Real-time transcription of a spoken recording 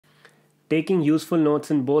taking useful notes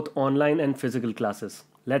in both online and physical classes.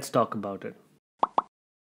 Let's talk about it.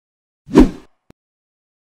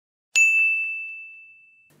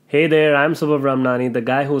 Hey there, I'm Subhav Ramnani, the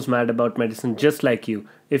guy who's mad about medicine just like you.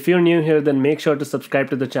 If you're new here, then make sure to subscribe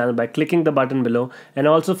to the channel by clicking the button below, and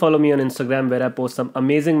also follow me on Instagram where I post some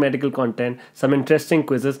amazing medical content, some interesting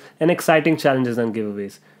quizzes, and exciting challenges and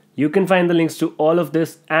giveaways. You can find the links to all of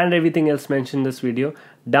this and everything else mentioned in this video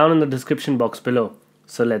down in the description box below.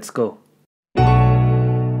 So let's go.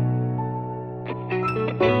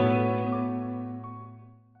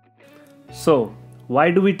 So, why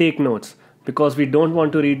do we take notes? Because we don't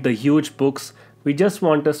want to read the huge books, we just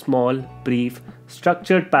want a small, brief,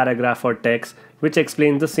 structured paragraph or text which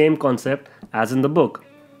explains the same concept as in the book.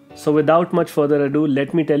 So without much further ado,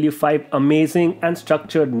 let me tell you 5 amazing and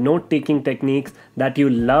structured note-taking techniques that you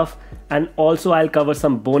love, and also I'll cover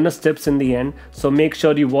some bonus tips in the end, so make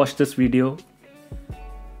sure you watch this video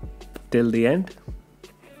till the end.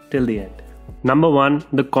 Number 1,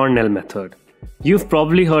 the Cornell Method. You've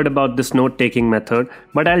probably heard about this note-taking method,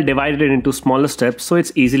 but I'll divide it into smaller steps so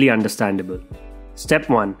it's easily understandable. Step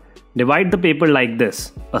 1. Divide the paper like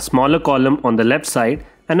this, a smaller column on the left side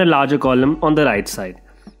and a larger column on the right side.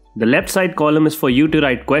 The left side column is for you to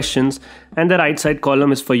write questions and the right side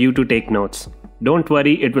column is for you to take notes. Don't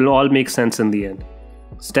worry, it will all make sense in the end.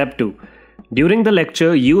 Step 2. During the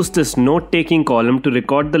lecture, use this note-taking column to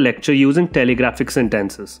record the lecture using telegraphic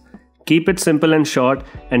sentences. Keep it simple and short,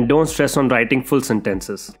 and don't stress on writing full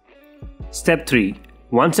sentences. Step 3.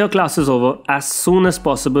 Once your class is over, as soon as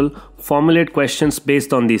possible, formulate questions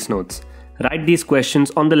based on these notes. Write these questions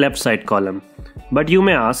on the left side column. But you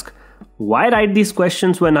may ask, why write these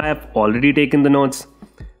questions when I have already taken the notes?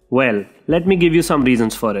 Well, let me give you some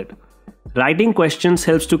reasons for it. Writing questions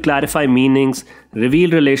helps to clarify meanings, reveal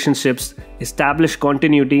relationships, establish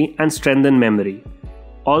continuity, and strengthen memory.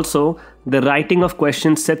 Also, the writing of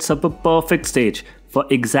questions sets up a perfect stage for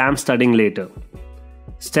exam studying later.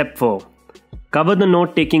 Step 4. Cover the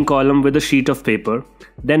note-taking column with a sheet of paper.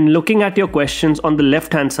 Then, looking at your questions on the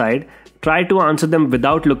left-hand side, try to answer them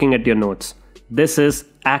without looking at your notes. This is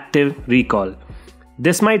active recall.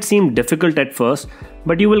 This might seem difficult at first,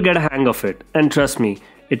 but you will get a hang of it, and trust me,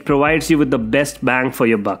 it provides you with the best bang for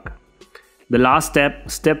your buck. The last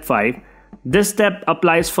step, step 5, this step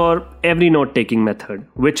applies for every note-taking method,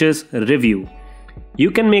 which is review. You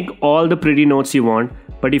can make all the pretty notes you want,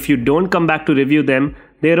 but if you don't come back to review them,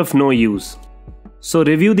 they're of no use. So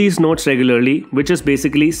review these notes regularly, which is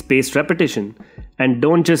basically spaced repetition, and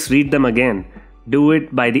don't just read them again. Do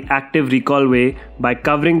it by the active recall way by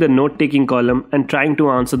covering the note-taking column and trying to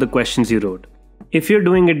answer the questions you wrote. If you're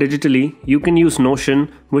doing it digitally, you can use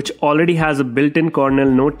Notion, which already has a built-in Cornell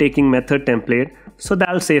note-taking method template, so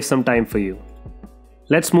that'll save some time for you.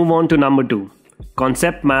 Let's move on to number 2,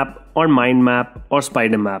 concept map or mind map or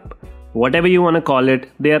spider map. Whatever you want to call it,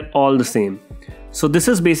 they are all the same. So this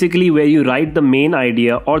is basically where you write the main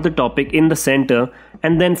idea or the topic in the center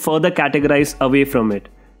and then further categorize away from it.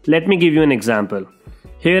 Let me give you an example.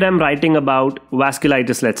 Here I'm writing about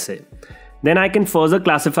vasculitis, let's say. Then I can further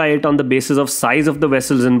classify it on the basis of size of the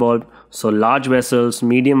vessels involved, so large vessels,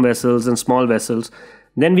 medium vessels, and small vessels.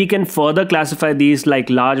 Then we can further classify these, like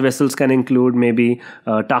large vessels can include maybe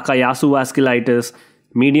Takayasu vasculitis,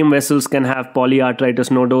 medium vessels can have polyarteritis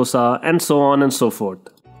nodosa, and so on and so forth.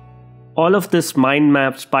 All of this mind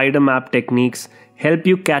map, spider map techniques help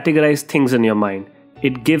you categorize things in your mind.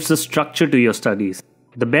 It gives a structure to your studies.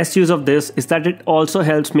 The best use of this is that it also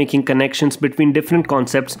helps making connections between different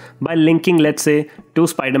concepts by linking, let's say, 2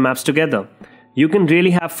 spider maps together. You can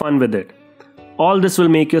really have fun with it. All this will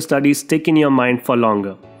make your studies stick in your mind for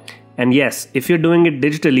longer. And yes, if you're doing it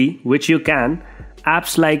digitally, which you can,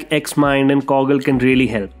 apps like Xmind and Coggle can really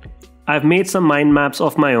help. I've made some mind maps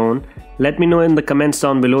of my own. Let me know in the comments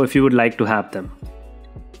down below if you would like to have them.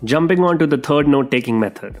 Jumping on to the third note-taking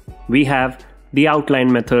method, we have the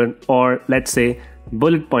outline method, or let's say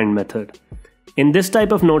bullet point method. In this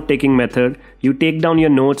type of note-taking method, you take down your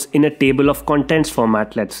notes in a table of contents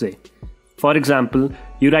format, let's say. For example,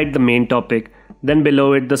 you write the main topic, then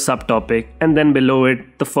below it the subtopic, and then below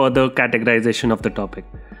it the further categorization of the topic.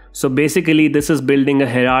 So basically this is building a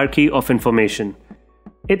hierarchy of information.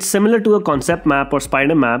 It's similar to a concept map or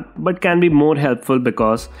spider map, but can be more helpful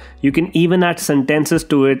because you can even add sentences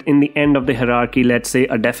to it in the end of the hierarchy, let's say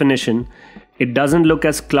a definition. It doesn't look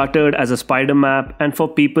as cluttered as a spider map, and for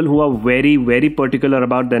people who are very particular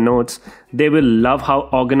about their notes, they will love how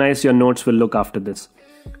organized your notes will look after this.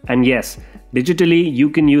 And yes, digitally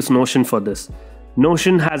you can use Notion for this.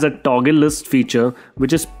 Notion has a toggle list feature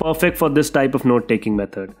which is perfect for this type of note-taking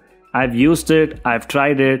method. I've used it, I've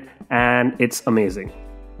tried it, and it's amazing.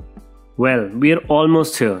 Well, we are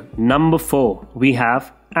almost here. Number 4, we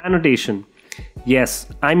have annotation. Yes,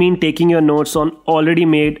 I mean taking your notes on already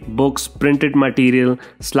made books, printed material,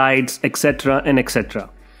 slides, etc. and etc.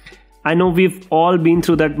 I know we've all been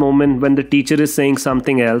through that moment when the teacher is saying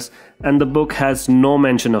something else and the book has no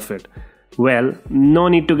mention of it. Well, no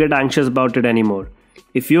need to get anxious about it anymore.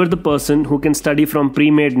 If you're the person who can study from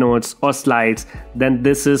pre-made notes or slides, then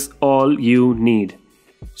this is all you need.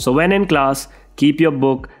 So when in class, keep your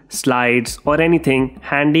book, slides or anything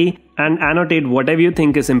handy and annotate whatever you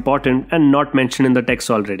think is important and not mentioned in the text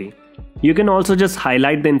already. You can also just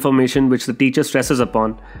highlight the information which the teacher stresses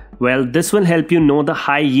upon. Well, this will help you know the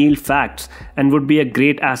high yield facts and would be a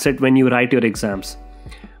great asset when you write your exams.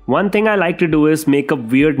 One thing I like to do is make up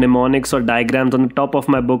weird mnemonics or diagrams on the top of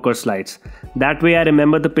my book or slides. That way I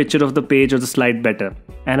remember the picture of the page or the slide better.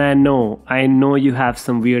 And I know you have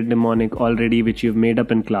some weird mnemonic already which you've made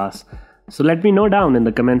up in class. So let me know down in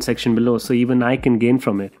the comment section below so even I can gain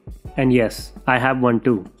from it. And yes, I have one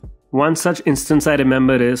too. One such instance I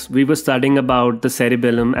remember is we were studying about the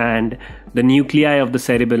cerebellum and the nuclei of the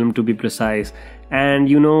cerebellum to be precise. And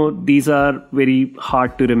these are very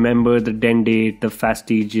hard to remember, the dentate, the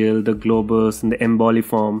fastigial, the globus and the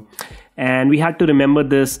emboliform. And we had to remember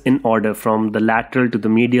this in order from the lateral to the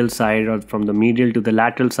medial side or from the medial to the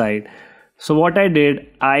lateral side. So what I did,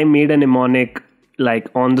 I made a mnemonic like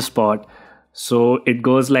on the spot. So it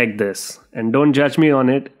goes like this, and don't judge me on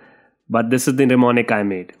it, but this is the mnemonic I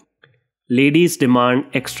made. Ladies demand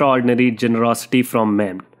extraordinary generosity from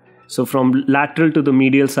men. So from lateral to the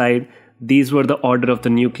medial side, these were the order of the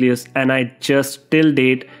nucleus, and I just till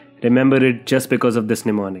date remember it just because of this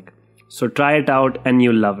mnemonic. So try it out and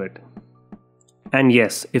you'll love it. And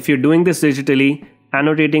yes, if you're doing this digitally,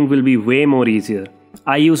 annotating will be way more easier.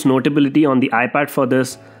 I use Notability on the iPad for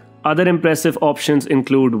this. Other impressive options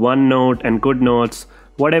include OneNote and GoodNotes,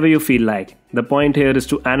 whatever you feel like. The point here is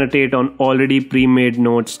to annotate on already pre-made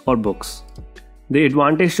notes or books. The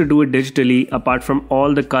advantage to do it digitally, apart from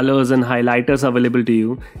all the colors and highlighters available to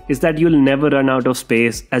you, is that you'll never run out of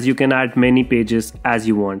space as you can add many pages as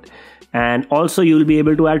you want. And also you'll be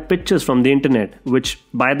able to add pictures from the internet, which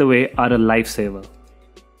by the way are a lifesaver.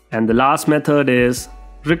 And the last method is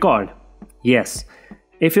record. Yes.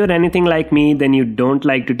 If you're anything like me, then you don't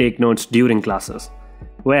like to take notes during classes.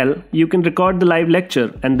 Well, you can record the live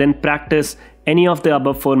lecture and then practice any of the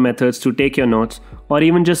above 4 methods to take your notes, or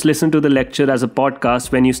even just listen to the lecture as a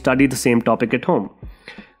podcast when you study the same topic at home.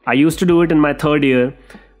 I used to do it in my 3rd year.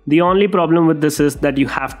 The only problem with this is that you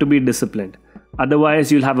have to be disciplined.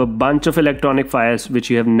 Otherwise, you'll have a bunch of electronic files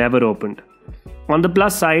which you have never opened. On the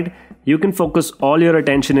plus side, you can focus all your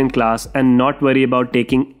attention in class and not worry about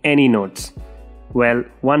taking any notes. Well,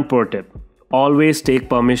 one pro tip, always take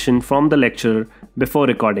permission from the lecturer before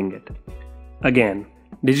recording it. Again,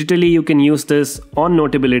 digitally you can use this on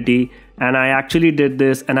Notability, and I actually did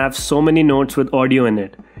this and I have so many notes with audio in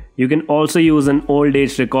it. You can also use an old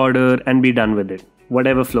age recorder and be done with it,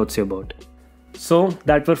 whatever floats your boat. So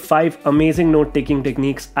that were 5 amazing note-taking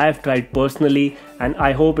techniques I have tried personally, and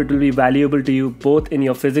I hope it will be valuable to you both in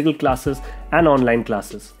your physical classes and online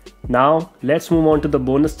classes. Now let's move on to the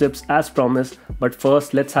bonus tips as promised, but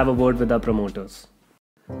first let's have a word with our promoters.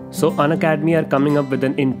 So Unacademy are coming up with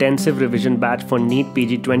an intensive revision batch for NEET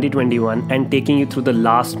PG 2021 and taking you through the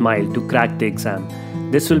last mile to crack the exam.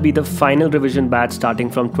 This will be the final revision batch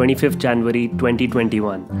starting from 25th January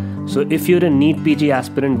 2021. So if you're a NEET PG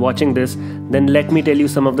aspirant watching this, then let me tell you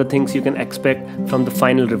some of the things you can expect from the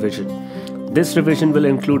final revision. This revision will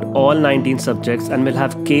include all 19 subjects and will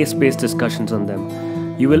have case-based discussions on them.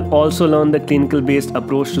 You will also learn the clinical-based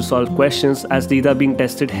approach to solve questions, as these are being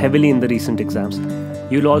tested heavily in the recent exams.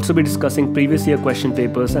 You'll also be discussing previous year question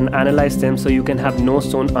papers and analyze them so you can have no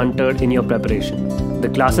stone unturned in your preparation. The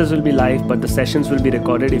classes will be live, but the sessions will be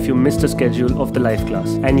recorded if you missed a schedule of the live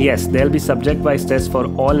class. And yes, there'll be subject-wise tests for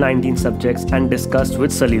all 19 subjects and discussed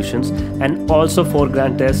with solutions, and also 4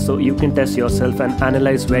 grand tests so you can test yourself and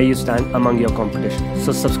analyze where you stand among your competition.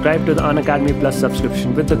 So subscribe to the Unacademy Plus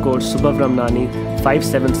subscription with the code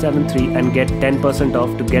SubhavRamnani5773 and get 10%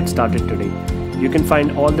 off to get started today. You can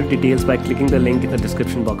find all the details by clicking the link in the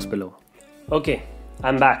description box below. Okay,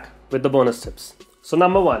 I'm back with the bonus tips. So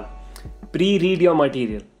number 1, pre-read your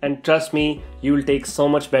material, and trust me, you will take so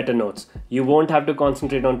much better notes. You won't have to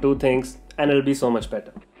concentrate on 2 things and it'll be so much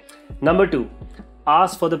better. Number 2,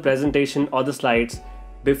 ask for the presentation or the slides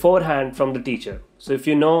beforehand from the teacher. So if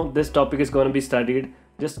you know this topic is going to be studied,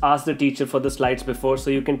 just ask the teacher for the slides before so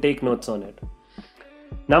you can take notes on it.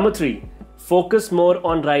 Number 3, focus more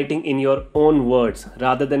on writing in your own words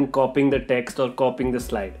rather than copying the text or copying the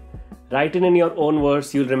slide. Write it in your own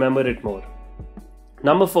words, you'll remember it more.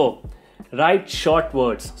 Number 4, Write short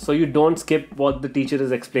words so you don't skip what the teacher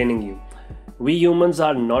is explaining you. We humans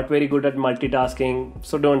are not very good at multitasking,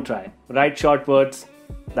 so don't try. Write short words,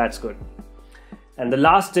 that's good. And the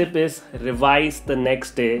last tip is revise the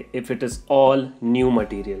next day if it is all new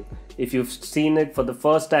material. If you've seen it for the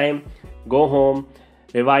first time, go home,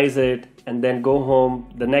 revise it, and then go home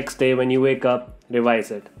the next day when you wake up,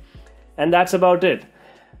 revise it. And that's about it.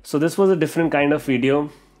 So this was a different kind of video.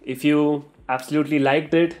 If you absolutely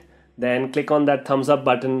liked it, then click on that thumbs up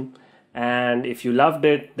button. And if you loved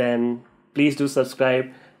it, then please do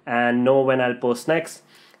subscribe and know when I'll post next.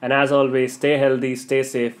 And as always, stay healthy, stay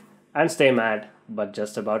safe, and stay mad, but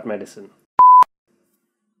just about medicine.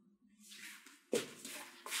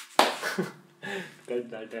 Cut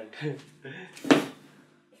that end.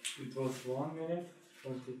 It was 1 minute,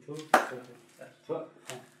 22 seconds.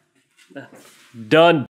 Done.